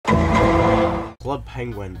Club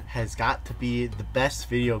Penguin has got to be the best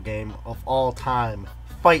video game of all time.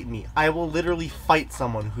 Fight me. I will literally fight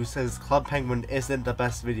someone who says Club Penguin isn't the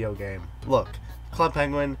best video game. Look, Club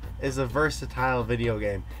Penguin is a versatile video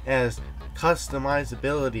game. It has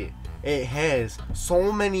customizability. It has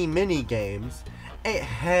so many mini games. It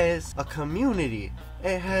has a community.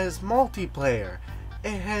 It has multiplayer.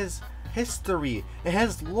 It has history. It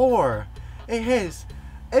has lore. It has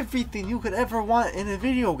everything you could ever want in a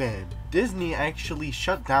video game. Disney actually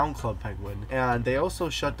shut down Club Penguin, and they also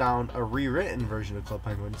shut down a rewritten version of Club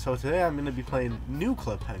Penguin. So today I'm going to be playing new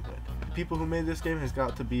Club Penguin. The people who made this game has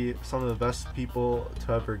got to be some of the best people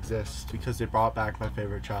to ever exist, because they brought back my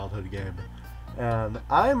favorite childhood game. And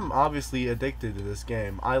I'm obviously addicted to this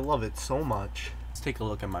game. I love it so much. Let's take a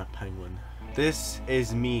look at my penguin. This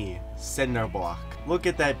is me, Cinderblock. Look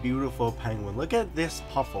at that beautiful penguin. Look at this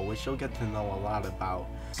puffle, which you'll get to know a lot about.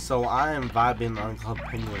 So I am vibing on Club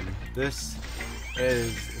Penguin. This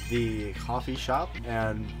is the coffee shop,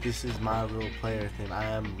 and this is my little player thing. I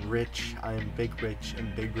am rich, I am big rich,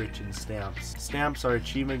 and big rich in stamps. Stamps are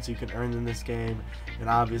achievements you can earn in this game, and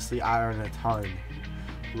obviously I earn a ton.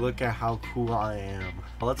 Look at how cool I am.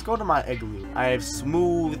 Well, let's go to my igloo. I have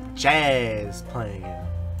smooth jazz playing.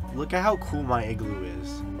 Look at how cool my igloo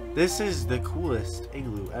is. This is the coolest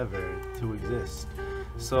igloo ever to exist.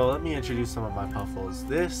 So let me introduce some of my puffles.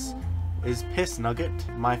 This is Piss Nugget,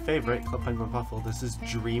 my favorite Club Penguin puffle. This is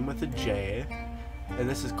Dream with a J. And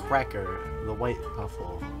this is Cracker, the white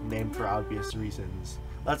puffle, named for obvious reasons.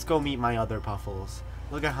 Let's go meet my other puffles.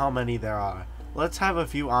 Look at how many there are. Let's have a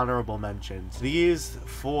few honorable mentions. These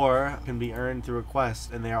 4 can be earned through a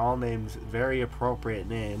quest, and they are all named very appropriate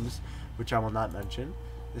names, which I will not mention.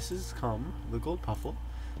 This is Cum, the gold puffle.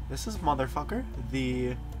 This is Motherfucker,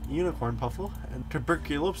 the unicorn puffle, and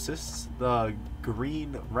Tuberculosis, the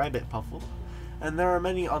green rabbit puffle. And there are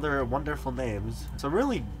many other wonderful names. Some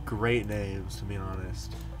really great names, to be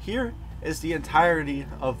honest. Here is the entirety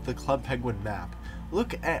of the Club Penguin map.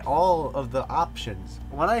 Look at all of the options.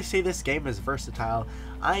 When I say this game is versatile,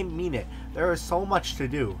 I mean it. There is so much to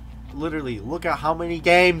do. Literally, look at how many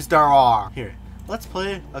games there are. Here, let's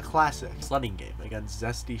play a classic sledding game against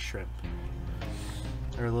Zesty Shrimp.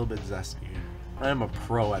 They're a little bit zesty. I am a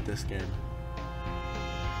pro at this game.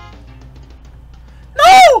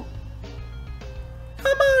 No!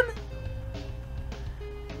 Come on!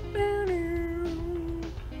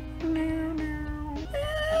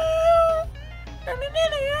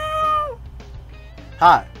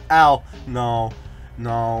 Ha! L! No.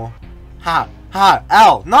 No. Ha! Ha!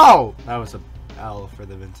 L! No! That was a L for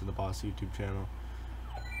the Vincent the Boss YouTube channel.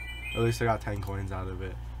 At least I got 10 coins out of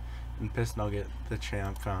it. And Piss Nugget, the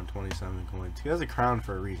champ, found 27 coins. He has a crown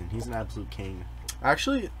for a reason. He's an absolute king.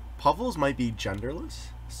 Actually, puffles might be genderless,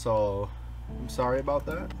 so I'm sorry about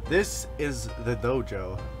that. This is the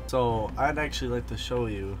dojo. So I'd actually like to show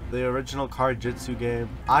you the original card jitsu game.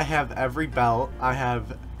 I have every belt. I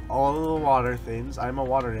have all of the water things. I'm a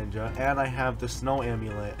water ninja, and I have the snow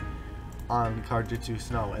amulet on card jitsu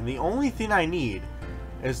snow. And the only thing I need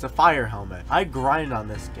is the fire helmet. I grind on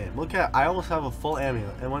this game. Look at, I almost have a full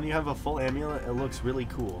amulet, and when you have a full amulet, it looks really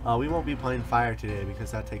cool. We won't be playing fire today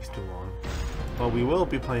because that takes too long, but we will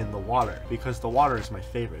be playing the water because the water is my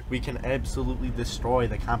favorite. We can absolutely destroy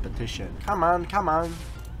the competition. Come on, come on.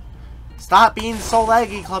 Stop being so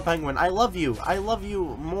laggy, Club Penguin. I love you. I love you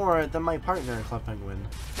more than my partner, Club Penguin.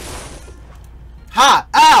 Ha!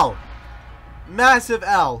 L! Massive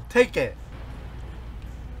L. Take it.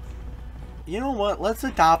 You know what? Let's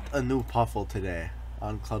adopt a new puffle today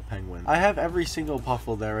on Club Penguin. I have every single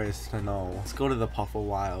puffle there is to know. Let's go to the puffle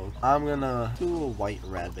wild. I'm gonna do a white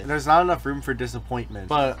rabbit. There's not enough room for disappointment,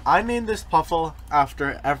 but I named this puffle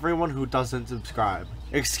after everyone who doesn't subscribe.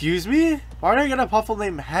 Excuse me? Why did I get a puffle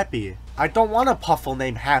named Happy? I don't want a puffle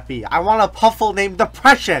named Happy. I want a puffle named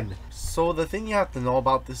Depression. So the thing you have to know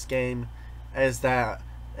about this game is that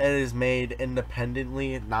it is made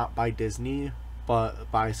independently, not by Disney,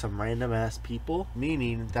 but by some random ass people,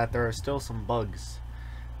 meaning that there are still some bugs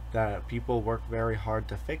that people work very hard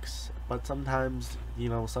to fix, but sometimes, you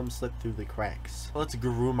know, some slip through the cracks. Let's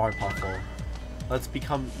groom our puffle. Let's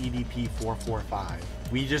become EDP 445.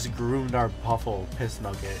 We just groomed our puffle, Piss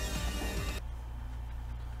Nugget.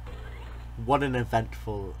 What an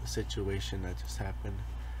eventful situation that just happened.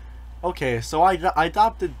 Okay, so I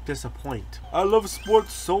adopted Disappoint. I love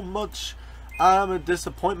sports so much. I'm a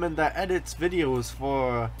disappointment that edits videos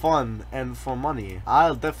for fun and for money.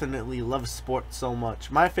 I'll definitely love sports so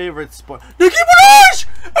much. My favorite sport. Nicki Minaj!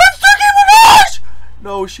 It's Nicki Minaj!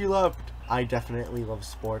 No, she left. I definitely love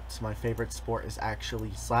sports. My favorite sport is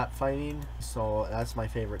actually slap fighting, so that's my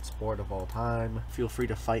favorite sport of all time. Feel free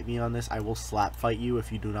to fight me on this. I will slap fight you if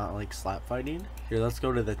you do not like slap fighting. Here, let's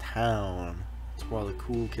go to the town. That's where all the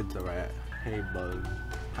cool kids are at. Hey bud,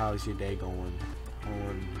 how's your day going?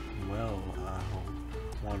 Going well, I hope.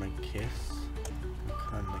 Wanna kiss?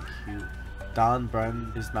 I'm kinda cute. Don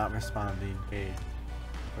Bren is not responding. Hey,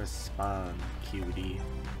 respond, cutie.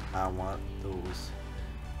 I want those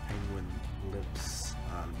penguin lips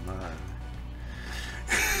on mine.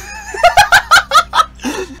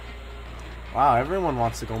 Wow, everyone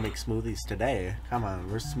wants to go make smoothies today. Come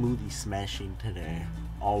on, we're smoothie smashing today.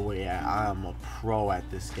 Oh yeah, I'm a pro at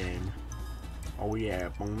this game. Oh yeah,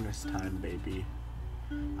 bonus time, baby.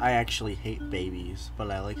 I actually hate babies,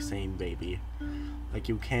 but I like saying baby. Like,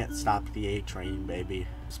 you can't stop the A train, baby.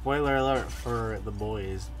 Spoiler alert for the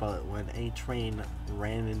boys, but when A train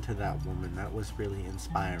ran into that woman, that was really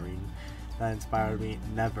inspiring. That inspired me.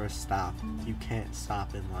 Never stop. You can't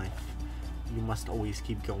stop in life. You must always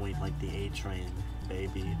keep going like the A train,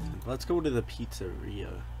 baby. Let's go to the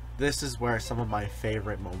pizzeria. This is where some of my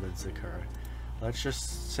favorite moments occur. Let's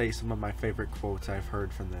just say some of my favorite quotes I've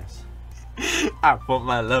heard from this. I put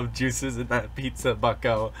my love juices in that pizza,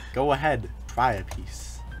 bucko. Go ahead, try a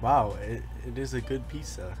piece. Wow, it is a good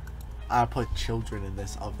pizza. I put children in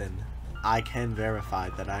this oven. I can verify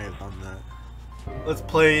that I have done that. Let's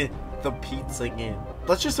play the pizza game.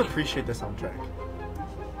 Let's just appreciate the soundtrack.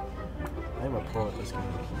 I'm a pro at this game.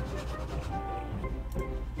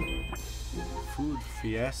 Food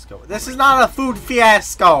fiasco. This is not a food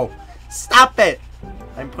fiasco! Stop it!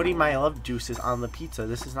 I'm putting my love juices on the pizza.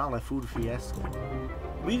 This is not a food fiasco.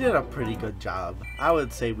 We did a pretty good job. I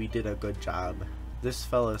would say we did a good job. This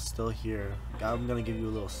fella's still here. I'm gonna give you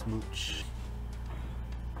a little smooch.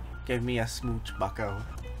 Give me a smooch, bucko.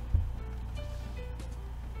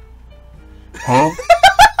 Huh?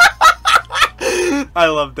 I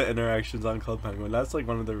love the interactions on Club Penguin. That's like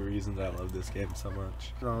one of the reasons I love this game so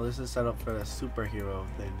much. No, this is set up for the superhero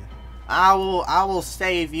thing. I will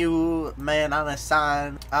save you, man on a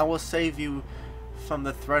sign. I will save you from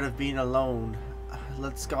the threat of being alone.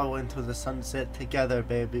 Let's go into the sunset together,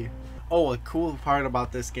 baby. Oh, a cool part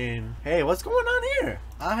about this game. Hey, what's going on here?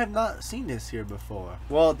 I have not seen this here before.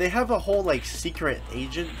 Well, they have a whole like secret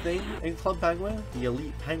agent thing in Club Penguin, the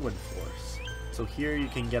Elite Penguin Force. So here you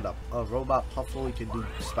can get a robot puffle, you can do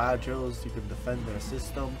spy drills, you can defend their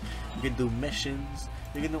system, you can do missions,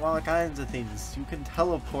 you can do all kinds of things. You can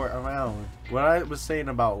teleport around. What I was saying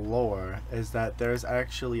about lore is that there's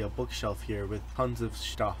actually a bookshelf here with tons of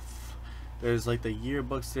stuff. There's like the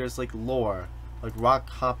yearbooks, there's like lore, like Rock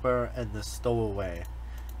Hopper and the Stowaway.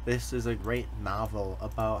 This is a great novel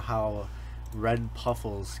about how red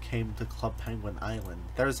puffles came to Club Penguin Island.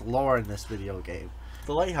 There's lore in this video game.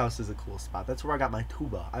 The lighthouse is a cool spot. That's where I got my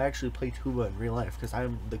tuba. I actually play tuba in real life because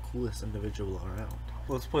I'm the coolest individual around.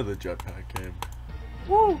 Let's play the jetpack game.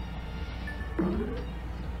 Woo!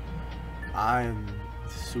 I'm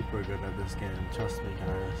super good at this game, trust me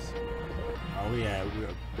guys. Oh yeah, we're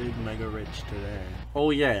big mega rich today. Oh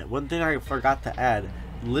yeah, one thing I forgot to add,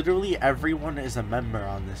 literally everyone is a member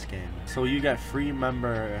on this game. So you get free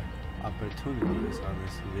member opportunities on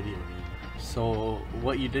this video game. So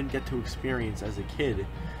what you didn't get to experience as a kid,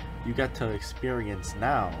 you get to experience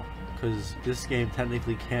now. Because this game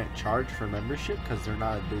technically can't charge for membership because they're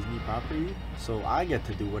not a Disney property. So I get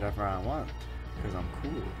to do whatever I want because I'm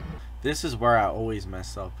cool. This is where I always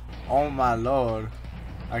mess up. Oh my lord.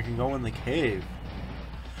 I can go in the cave.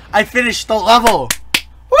 I finished the level!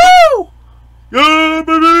 Woo! Yeah,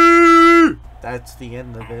 baby! That's the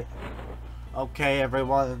end of it. Okay,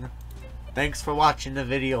 everyone. Thanks for watching the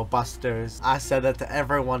video, Busters. I said that to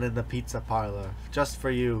everyone in the pizza parlor. Just for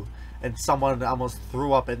you. And someone almost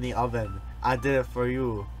threw up in the oven. I did it for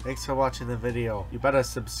you. Thanks for watching the video. You better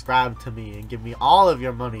subscribe to me and give me all of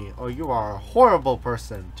your money or you are a horrible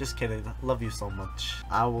person. Just kidding. Love you so much.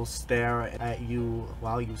 I will stare at you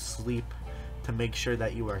while you sleep to make sure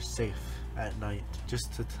that you are safe at night.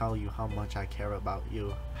 Just to tell you how much I care about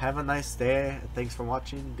you. Have a nice day. Thanks for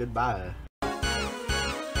watching. Goodbye.